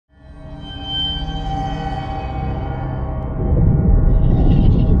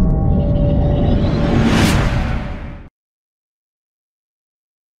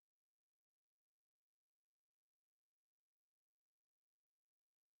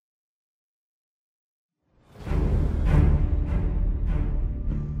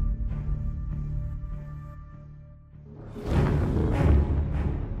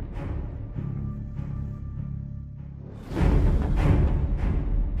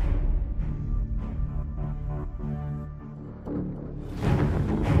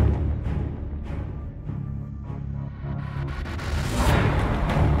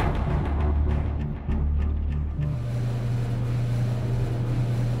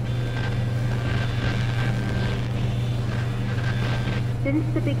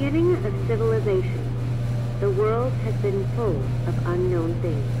Since the beginning of civilization, the world has been full of unknown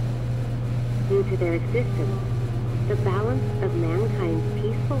things. Due to their existence, the balance of mankind's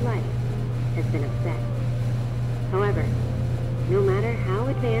peaceful life has been upset. However, no matter how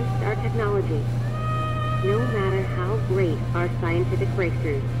advanced our technology, no matter how great our scientific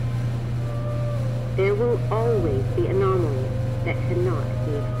breakthroughs, there will always be anomalies that cannot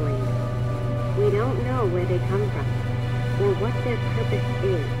be explained. We don't know where they come from, or what their purpose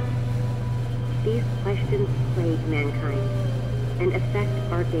is. These questions plague mankind, and affect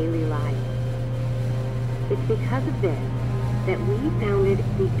our daily lives. It's because of this that we founded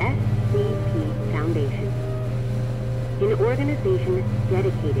the SCP Foundation, an organization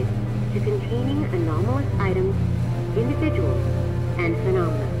dedicated to containing anomalous items, individuals, and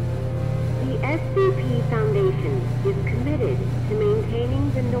phenomena. The SCP Foundation is committed to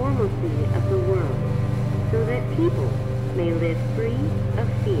maintaining the normalcy of the world so that people may live free of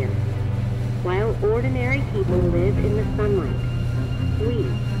fear. While ordinary people live in the sunlight, we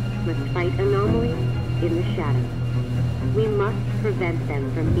must fight anomalies in the shadows. We must prevent them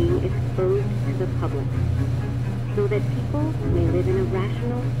from being exposed to the public, so that people may live in a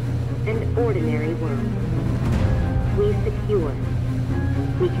rational and ordinary world. We secure,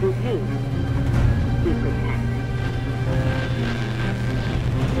 we contain, we protect.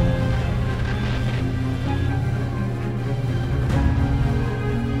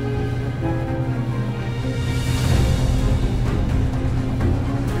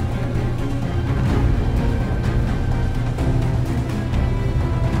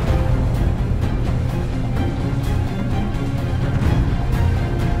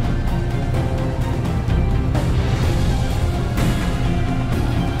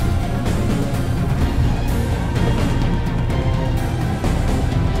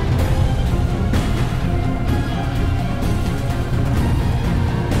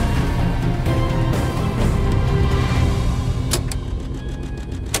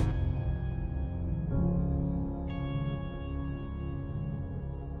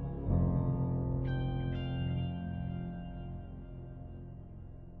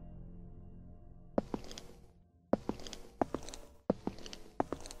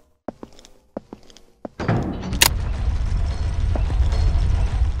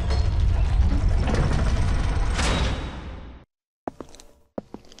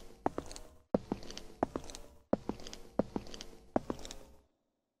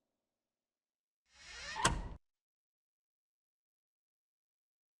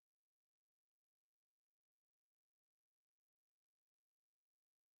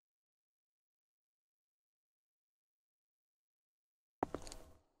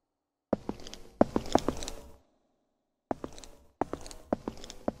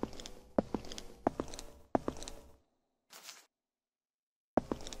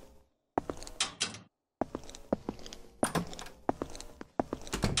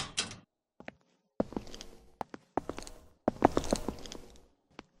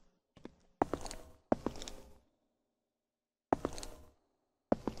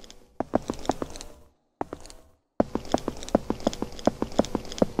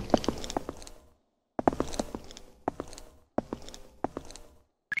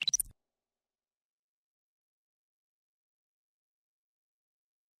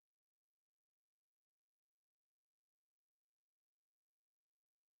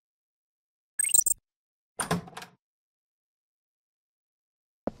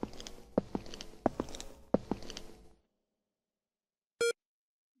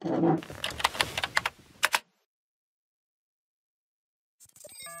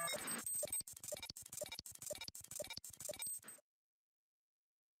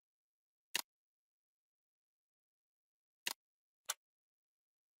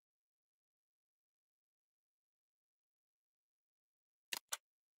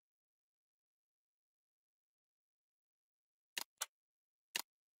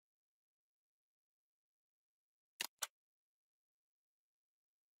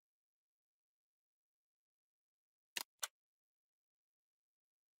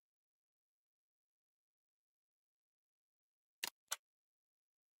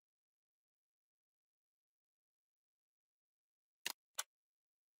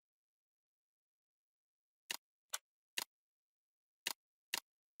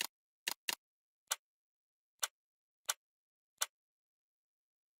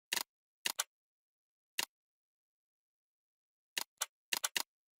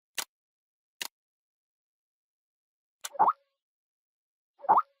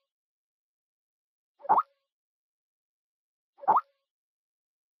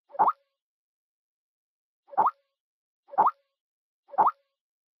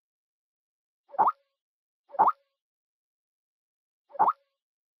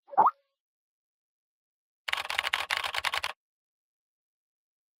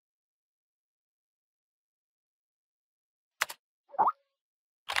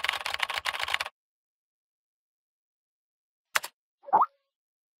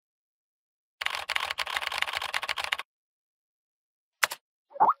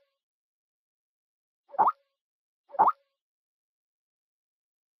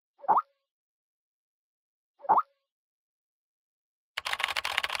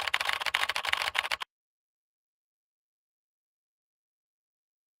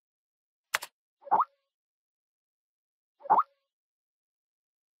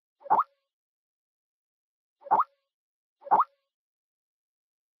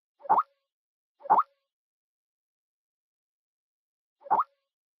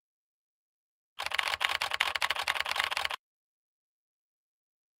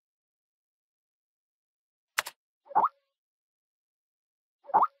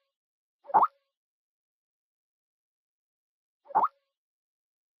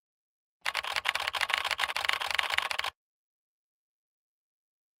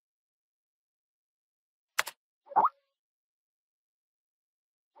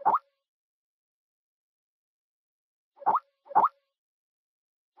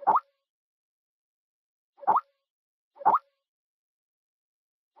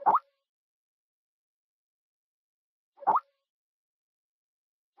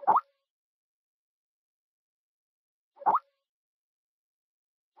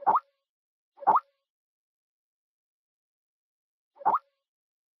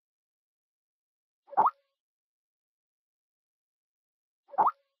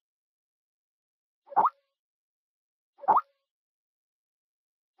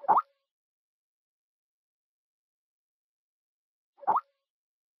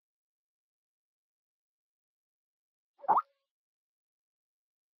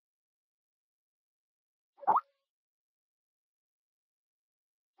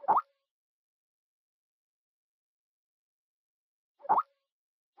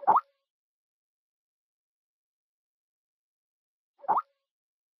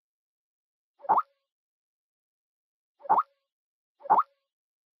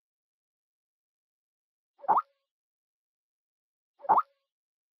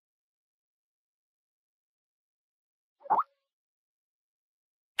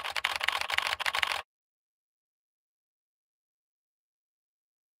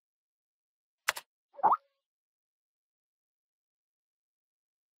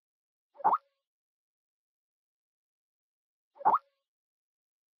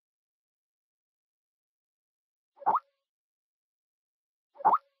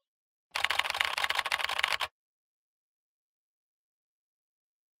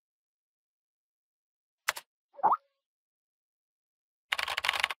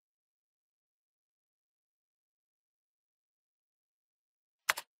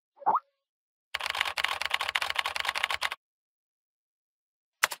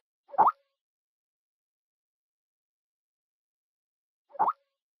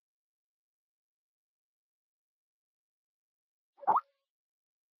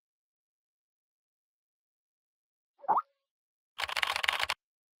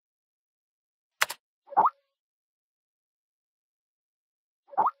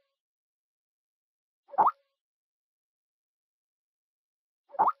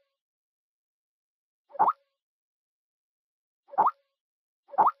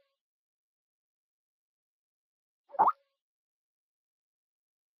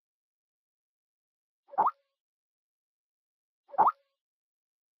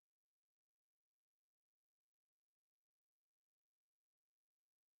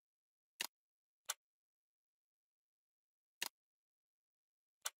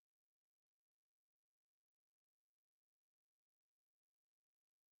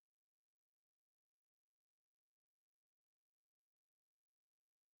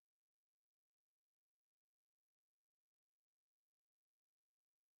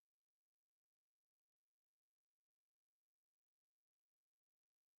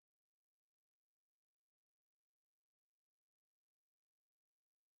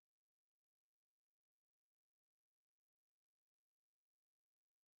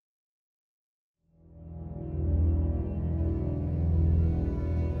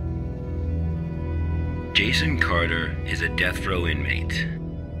 Jason Carter is a death row inmate.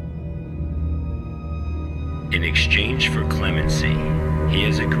 In exchange for clemency, he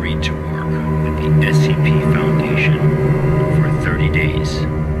has agreed to work with the SCP Foundation for 30 days.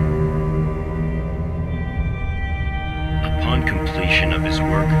 Upon completion of his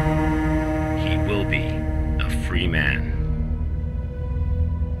work, he will be a free man.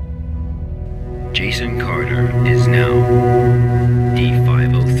 Jason Carter is now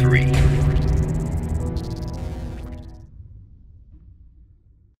D503.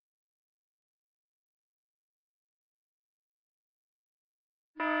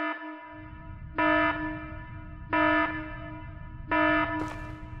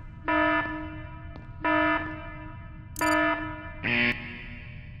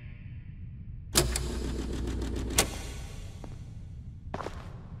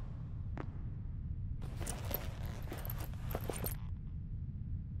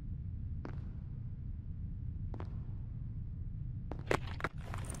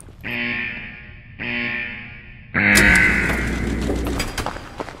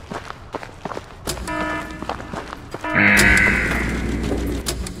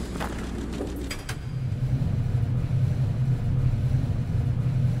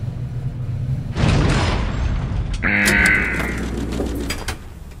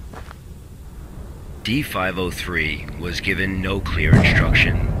 D503 was given no clear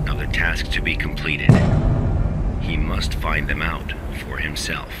instruction of the task to be completed. He must find them out for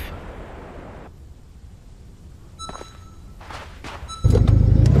himself.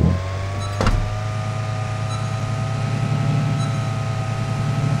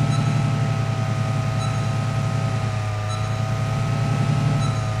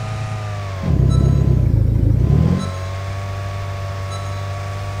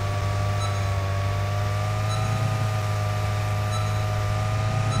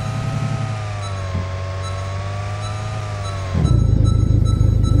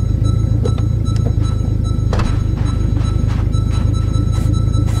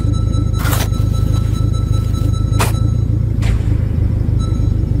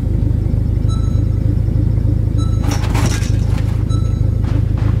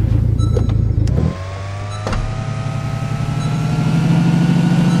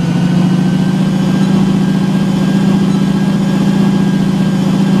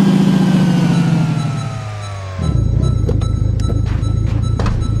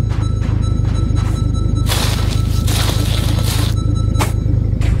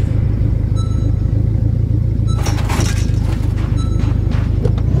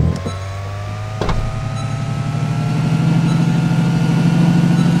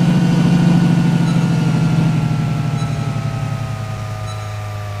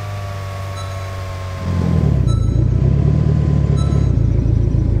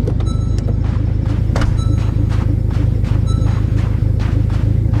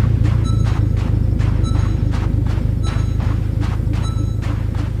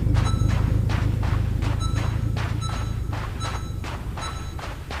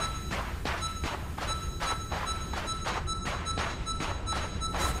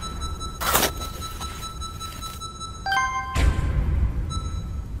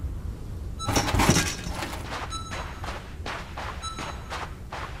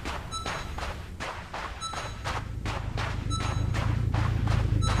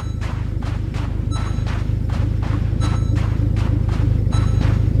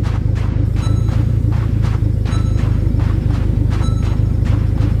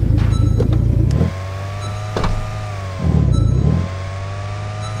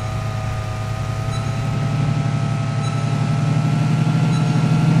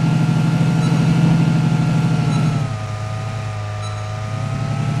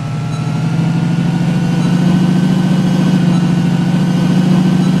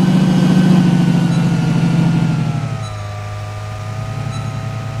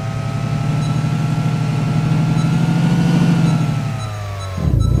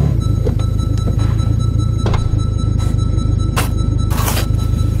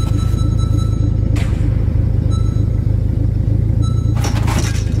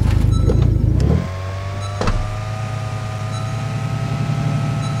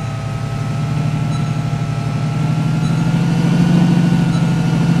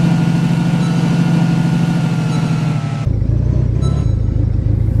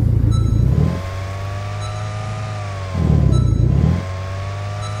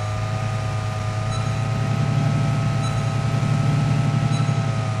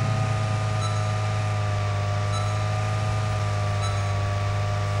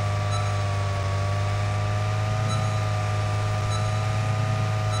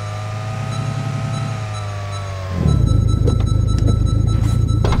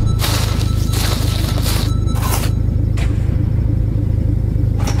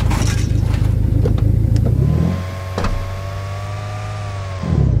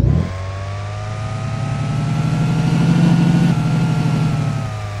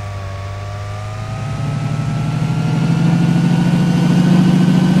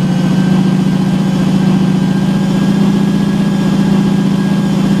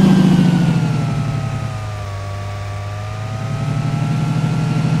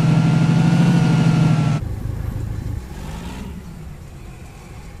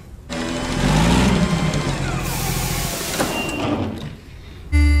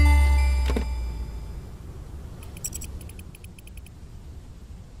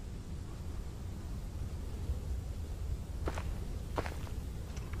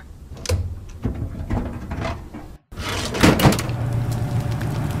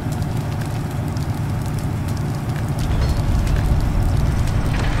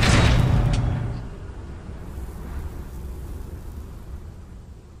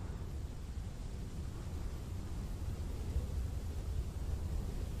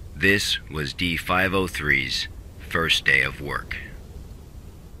 This was D503's first day of work.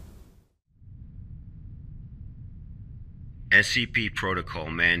 SCP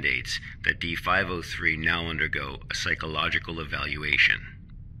protocol mandates that D503 now undergo a psychological evaluation.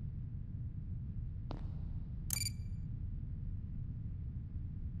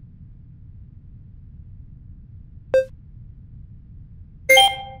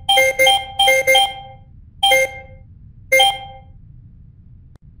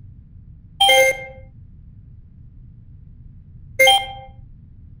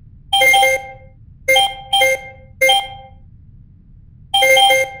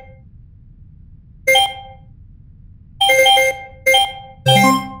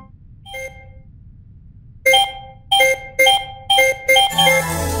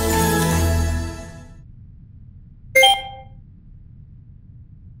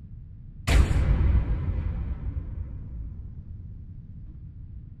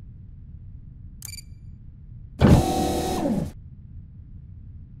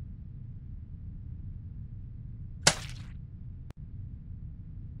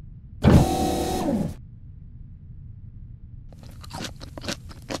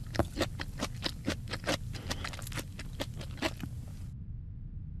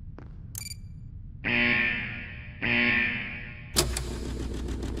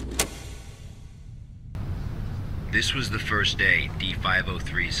 This was the first day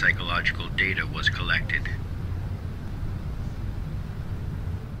D503's psychological data was collected.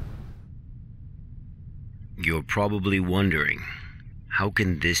 You're probably wondering, how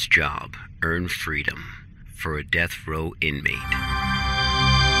can this job earn freedom for a death row inmate?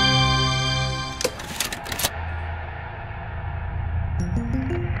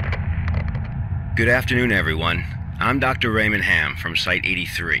 Good afternoon, everyone. I'm Dr. Raymond Hamm from Site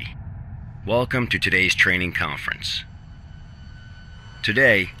 83. Welcome to today's training conference.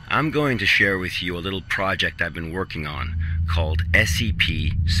 Today, I'm going to share with you a little project I've been working on called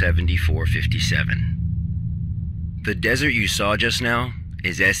SCP-7457. The desert you saw just now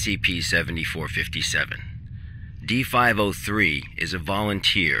is SCP-7457. D503 is a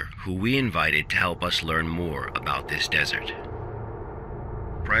volunteer who we invited to help us learn more about this desert.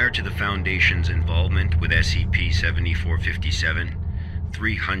 Prior to the Foundation's involvement with SCP-7457,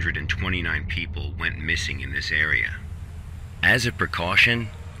 329 people went missing in this area. As a precaution,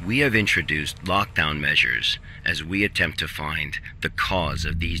 we have introduced lockdown measures as we attempt to find the cause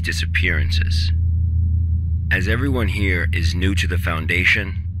of these disappearances. As everyone here is new to the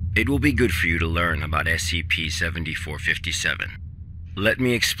Foundation, it will be good for you to learn about SCP-7457. Let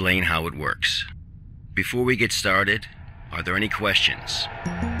me explain how it works. Before we get started, are there any questions?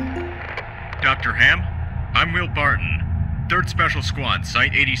 Dr. Hamm, I'm Will Barton, 3rd Special Squad,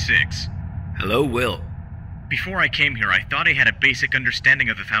 Site 86. Hello, Will. Before I came here, I thought I had a basic understanding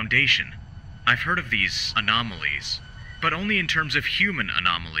of the Foundation. I've heard of these anomalies, but only in terms of human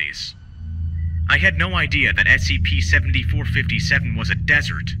anomalies. I had no idea that SCP-7457 was a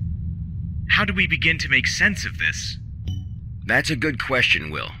desert. How do we begin to make sense of this? That's a good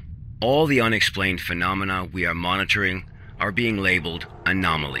question, Will. All the unexplained phenomena we are monitoring are being labeled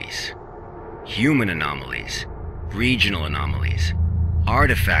anomalies. Human anomalies, regional anomalies,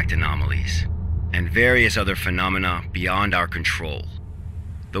 artifact anomalies, and various other phenomena beyond our control.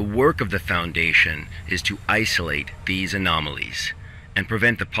 The work of the Foundation is to isolate these anomalies and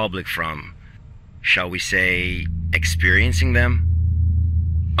prevent the public from, shall we say, experiencing them?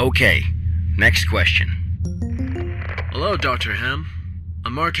 Okay, next question. Hello, Dr. Hamm.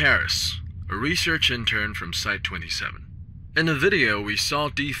 I'm Mark Harris, a research intern from Site 27. In the video, we saw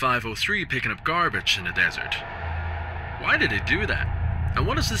D503 picking up garbage in the desert. Why did it do that? And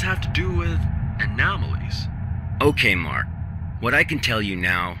what does this have to do with anomalies? Okay, Mark. What I can tell you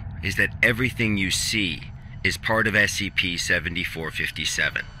now is that everything you see is part of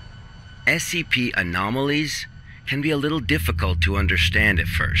SCP-7457. SCP anomalies can be a little difficult to understand at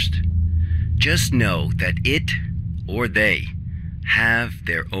first. Just know that it, or they, have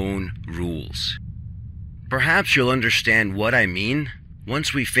their own rules. Perhaps you'll understand what I mean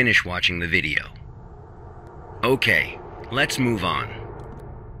once we finish watching the video. Okay, let's move on.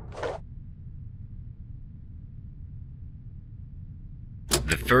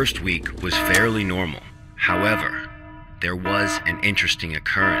 The first week was fairly normal. However, there was an interesting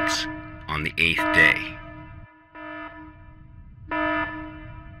occurrence on the 8th day.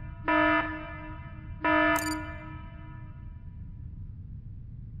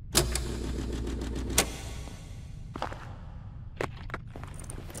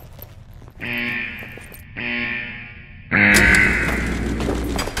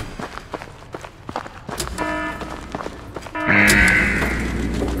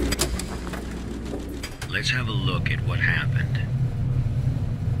 Let's have a look at what happened.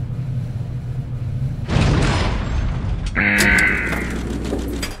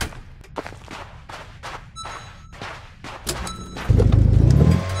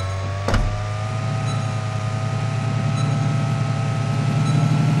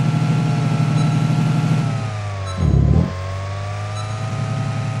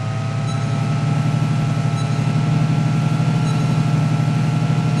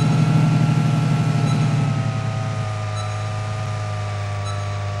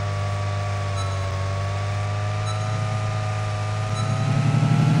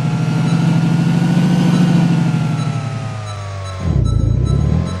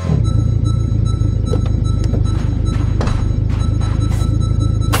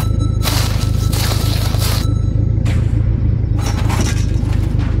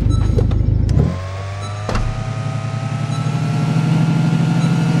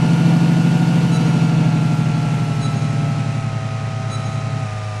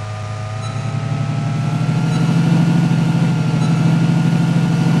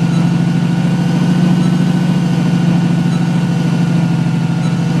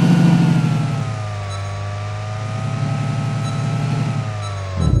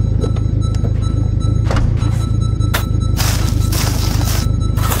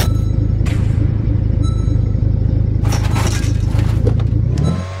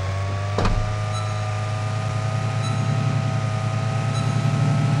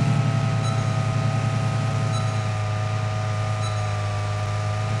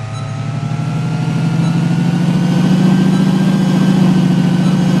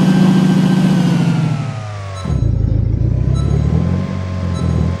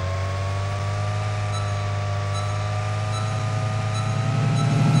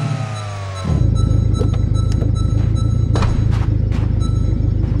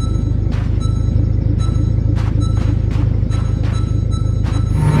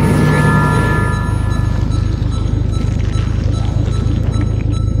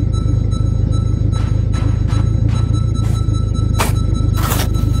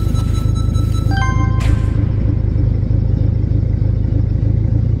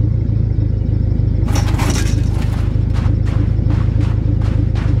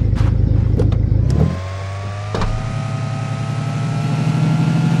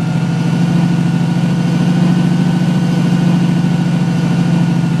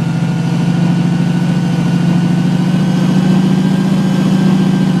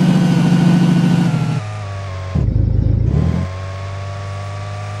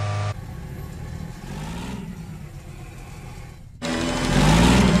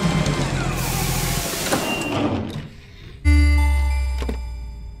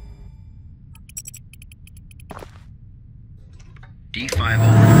 D503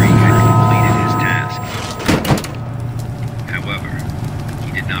 had completed his task. However,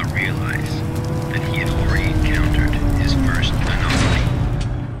 he did not realize that he had already encountered his first anomaly.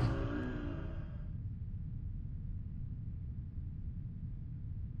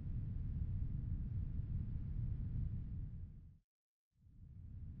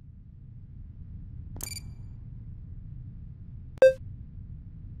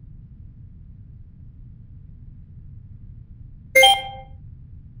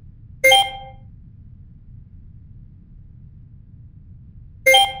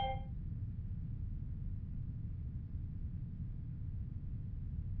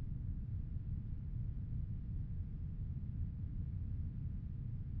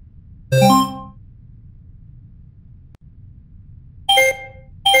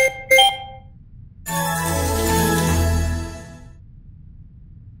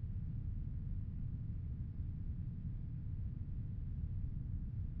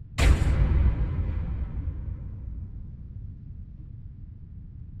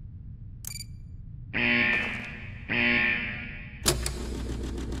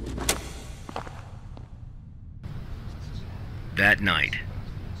 That night,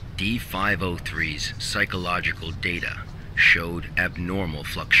 D503's psychological data showed abnormal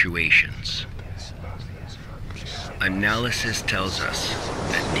fluctuations. Analysis tells us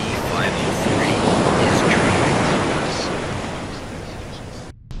that D503 is dreaming.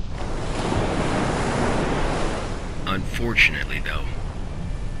 Unfortunately, though,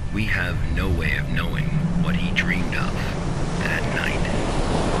 we have no way of knowing what he dreamed of that night.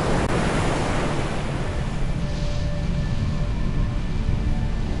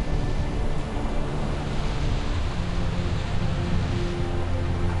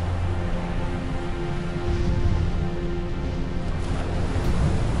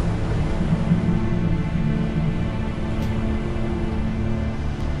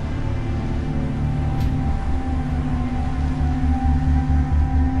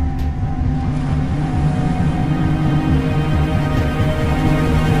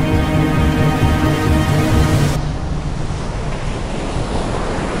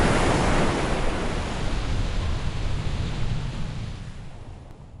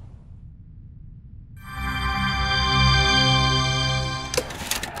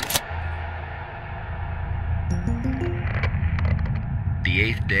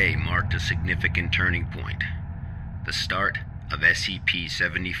 The 8th day marked a significant turning point, the start of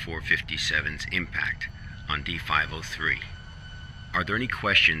SCP-7457's impact on D503. Are there any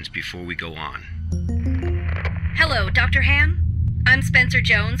questions before we go on? Hello, Dr. Hamm. I'm Spencer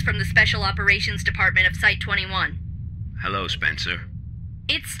Jones from the Special Operations Department of Site-21. Hello, Spencer.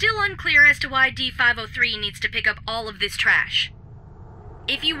 It's still unclear as to why D503 needs to pick up all of this trash.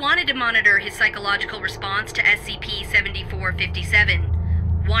 If you wanted to monitor his psychological response to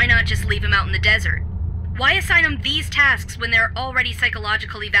SCP-7457, why not just leave him out in the desert? Why assign him these tasks when there are already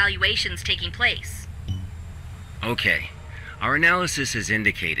psychological evaluations taking place? Okay, our analysis has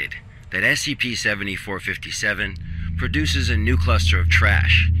indicated that SCP-7457 produces a new cluster of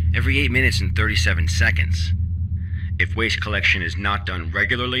trash every 8 minutes and 37 seconds. If waste collection is not done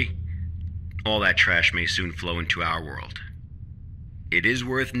regularly, all that trash may soon flow into our world. It is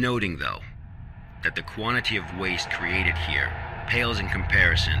worth noting, though, that the quantity of waste created here pales in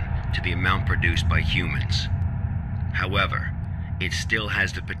comparison to the amount produced by humans. However, it still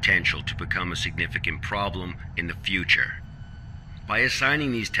has the potential to become a significant problem in the future. By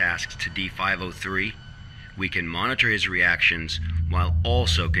assigning these tasks to D503, we can monitor his reactions while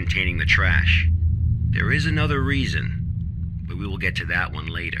also containing the trash. There is another reason, but we will get to that one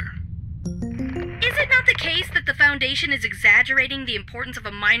later. Is it not the case that the Foundation is exaggerating the importance of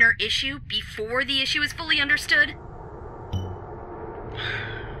a minor issue before the issue is fully understood?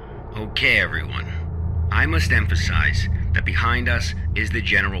 Okay, everyone. I must emphasize that behind us is the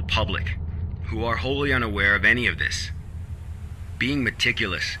general public, who are wholly unaware of any of this. Being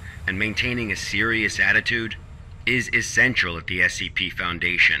meticulous and maintaining a serious attitude is essential at the SCP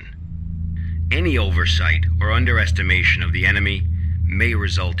Foundation. Any oversight or underestimation of the enemy may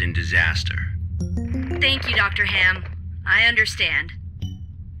result in disaster. Thank you, Dr. Hamm. I understand.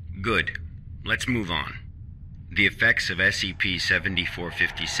 Good. Let's move on. The effects of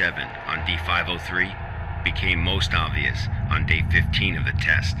SCP-7457 on D503 became most obvious on day 15 of the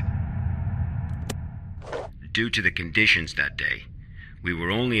test. Due to the conditions that day, we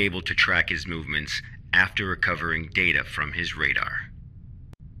were only able to track his movements after recovering data from his radar.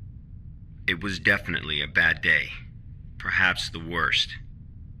 It was definitely a bad day, perhaps the worst,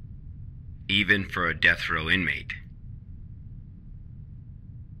 even for a death row inmate.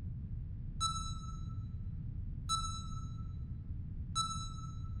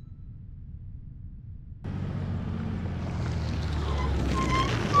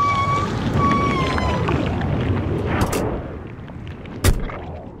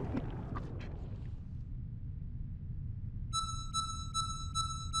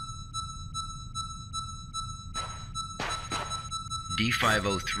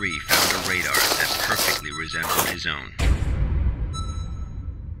 D503 found a radar that perfectly resembled his own.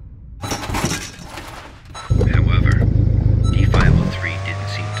 However, D503 didn't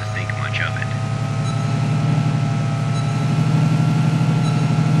seem to think much of it.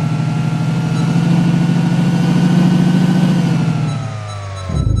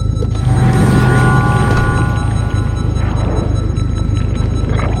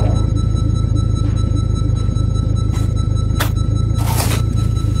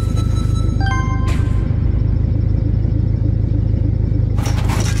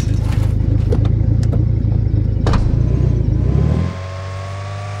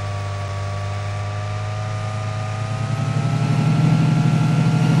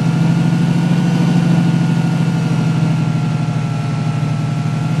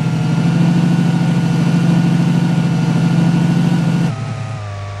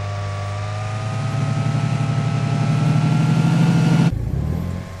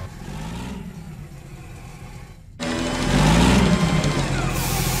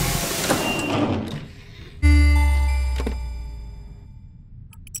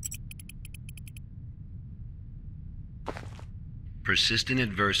 Persistent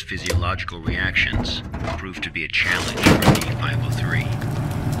adverse physiological reactions proved to be a challenge for D503.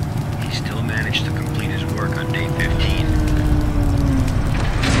 He still managed to complete his work on day 15.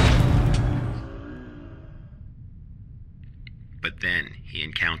 But then he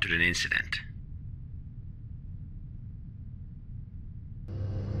encountered an incident.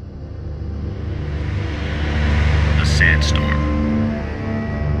 A sandstorm.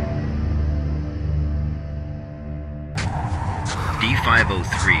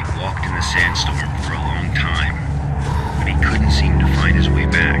 D503 walked in the sandstorm for a long time, but he couldn't seem to find his way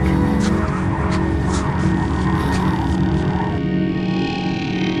back.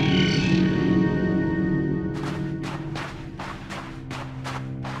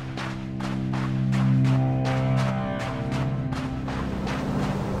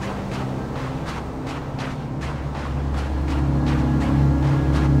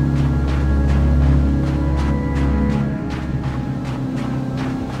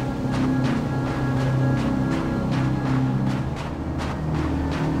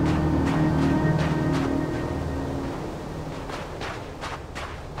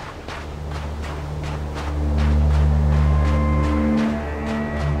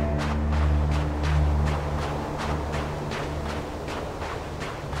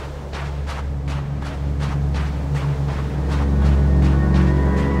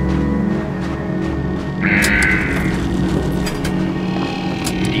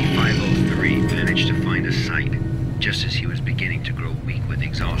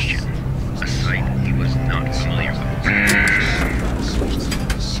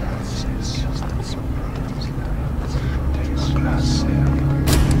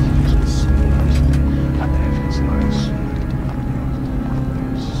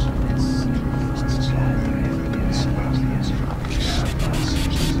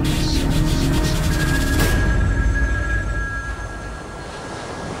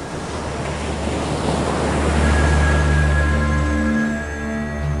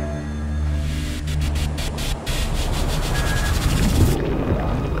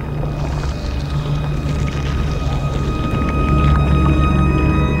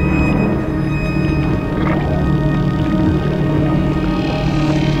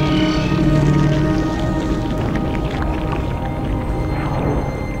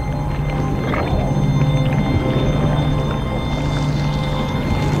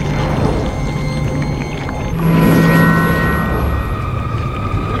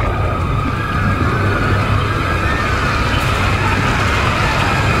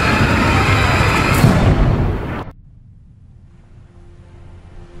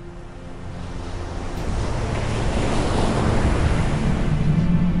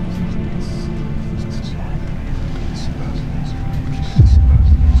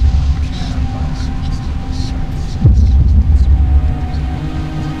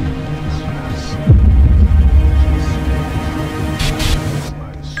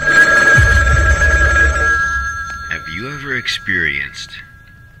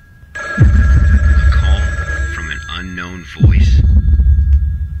 own voice.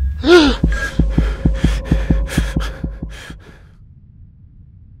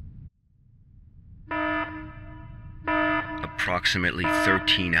 Approximately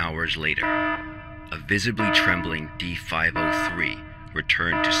 13 hours later, a visibly trembling D503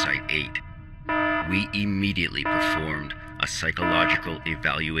 returned to Site 8. We immediately performed a psychological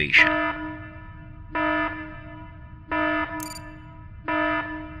evaluation.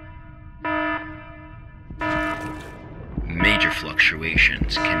 Major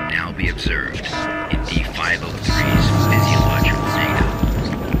fluctuations can now be observed in D503's physiological data.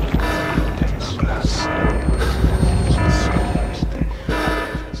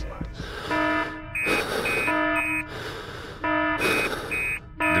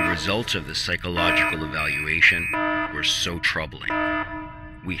 The results of the psychological evaluation were so troubling,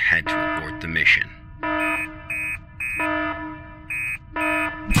 we had to abort the mission.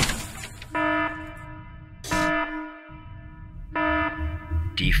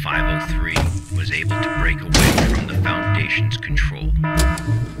 D503 was able to break away from the Foundation's control.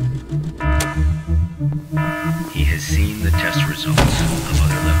 He has seen the test results of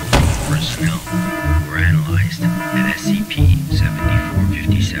other level D personnel who were analyzed at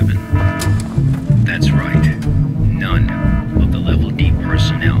SCP-7457. That's right, none of the level D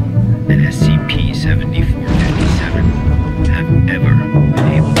personnel at SCP-7457 have ever been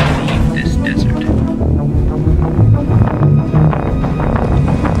able to leave this desert.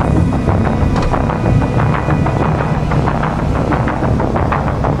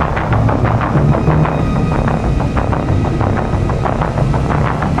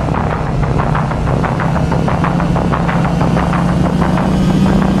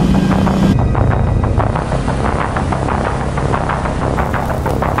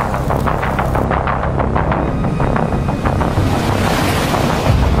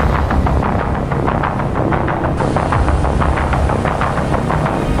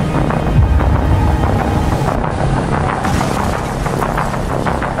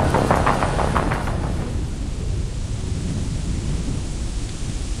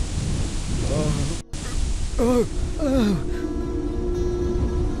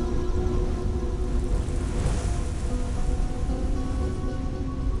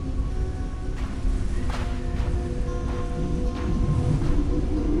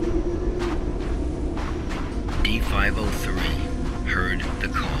 D503 heard the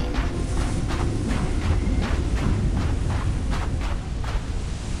call.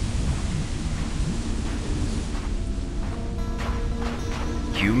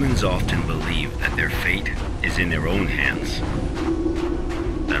 Humans often believe that their fate is in their own hands,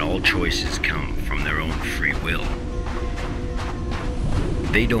 that all choices come from their own free will.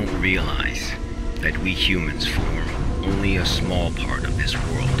 They don't realize that we humans form only a small part of this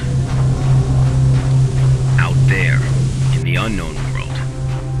world. Out there, in the unknown world,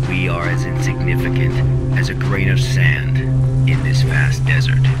 we are as insignificant as a grain of sand in this vast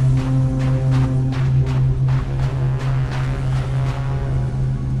desert.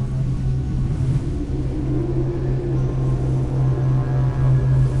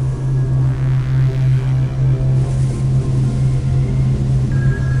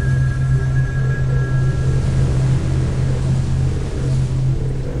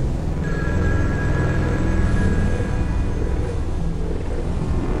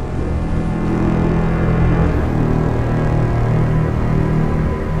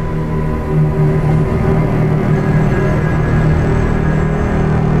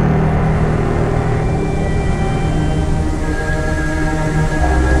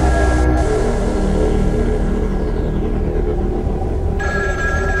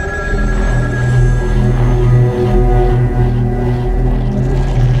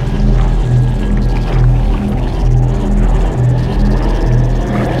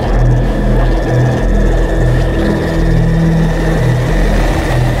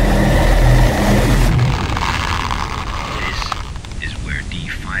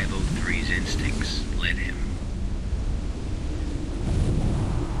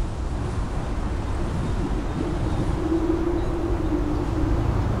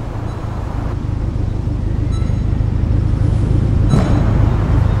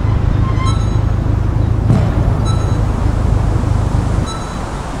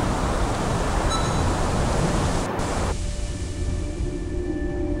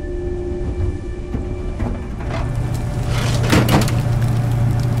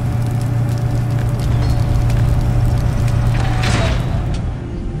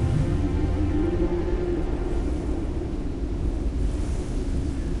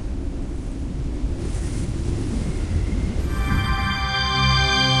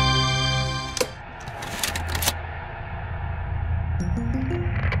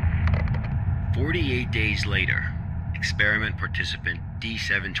 later, experiment participant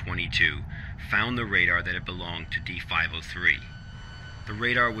D722 found the radar that had belonged to D503. The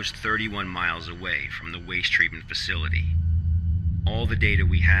radar was 31 miles away from the waste treatment facility. All the data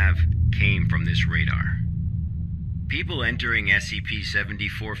we have came from this radar. People entering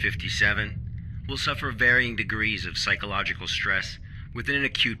SCP-7457 will suffer varying degrees of psychological stress within an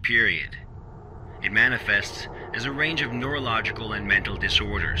acute period. It manifests as a range of neurological and mental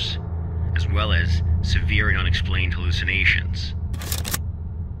disorders, as well as severe and unexplained hallucinations.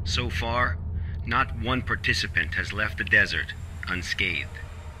 So far, not one participant has left the desert unscathed.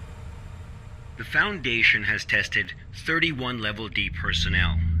 The Foundation has tested 31 Level D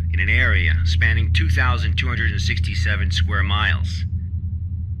personnel in an area spanning 2,267 square miles.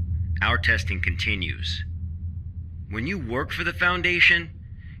 Our testing continues. When you work for the Foundation,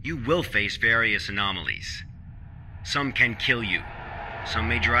 you will face various anomalies. Some can kill you, some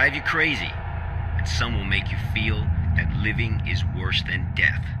may drive you crazy, and some will make you feel that living is worse than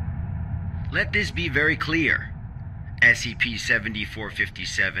death. Let this be very clear.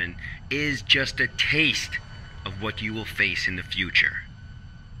 SCP-7457 is just a taste of what you will face in the future.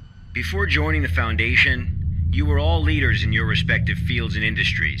 Before joining the Foundation, you were all leaders in your respective fields and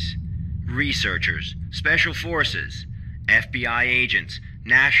industries. Researchers, special forces, FBI agents,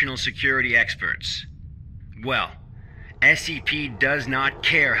 national security experts. Well, SCP does not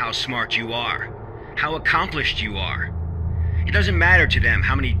care how smart you are, how accomplished you are. It doesn't matter to them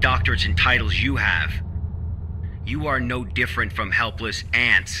how many doctorates and titles you have. You are no different from helpless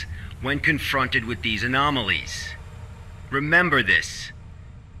ants when confronted with these anomalies. Remember this.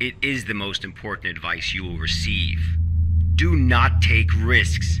 It is the most important advice you will receive. Do not take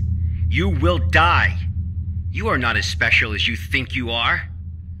risks. You will die. You are not as special as you think you are.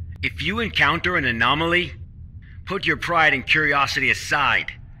 If you encounter an anomaly, put your pride and curiosity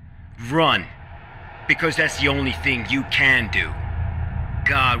aside. Run, because that's the only thing you can do.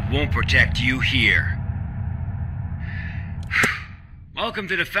 God won't protect you here. Welcome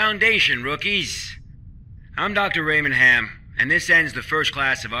to the Foundation, rookies. I'm Dr. Raymond Hamm, and this ends the first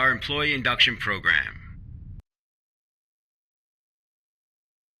class of our employee induction program.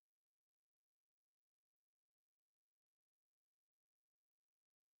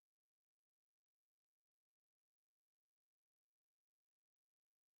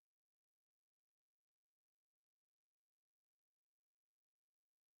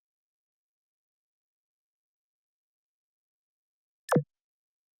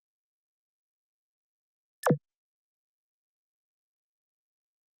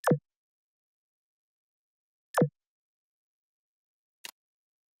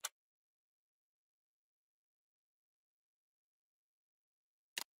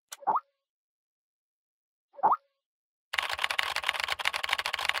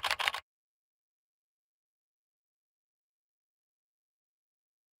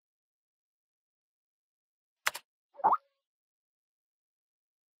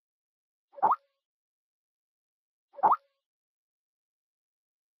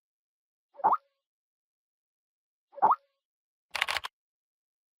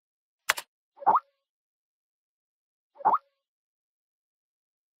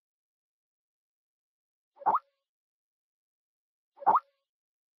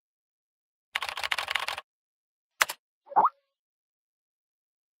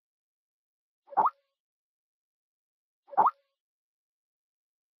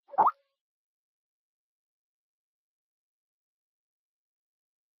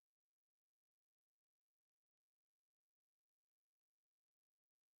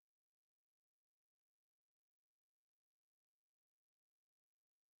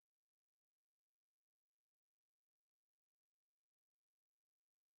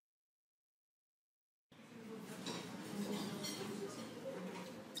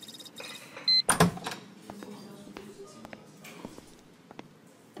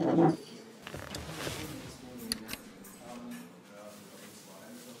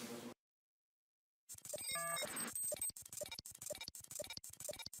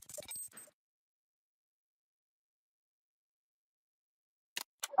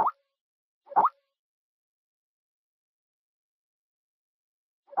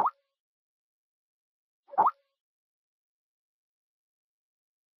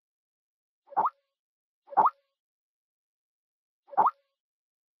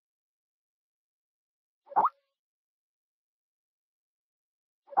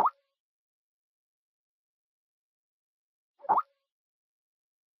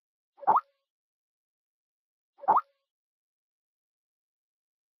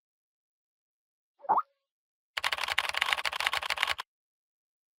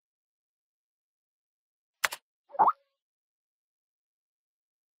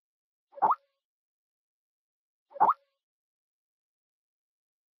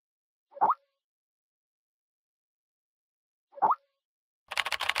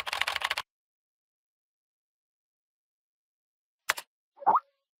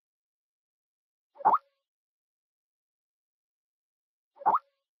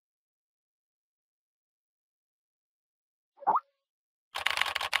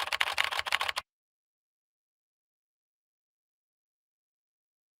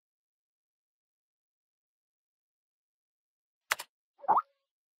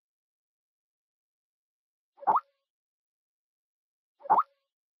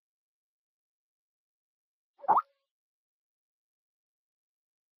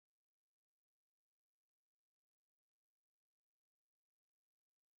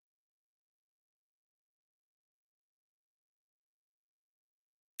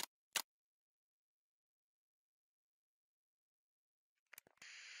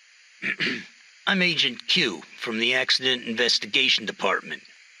 I'm Agent Q from the Accident Investigation Department.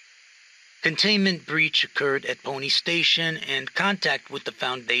 Containment breach occurred at Pony Station and contact with the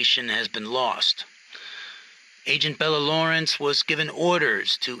Foundation has been lost. Agent Bella Lawrence was given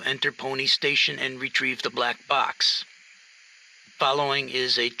orders to enter Pony Station and retrieve the black box. Following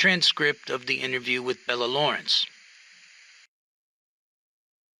is a transcript of the interview with Bella Lawrence.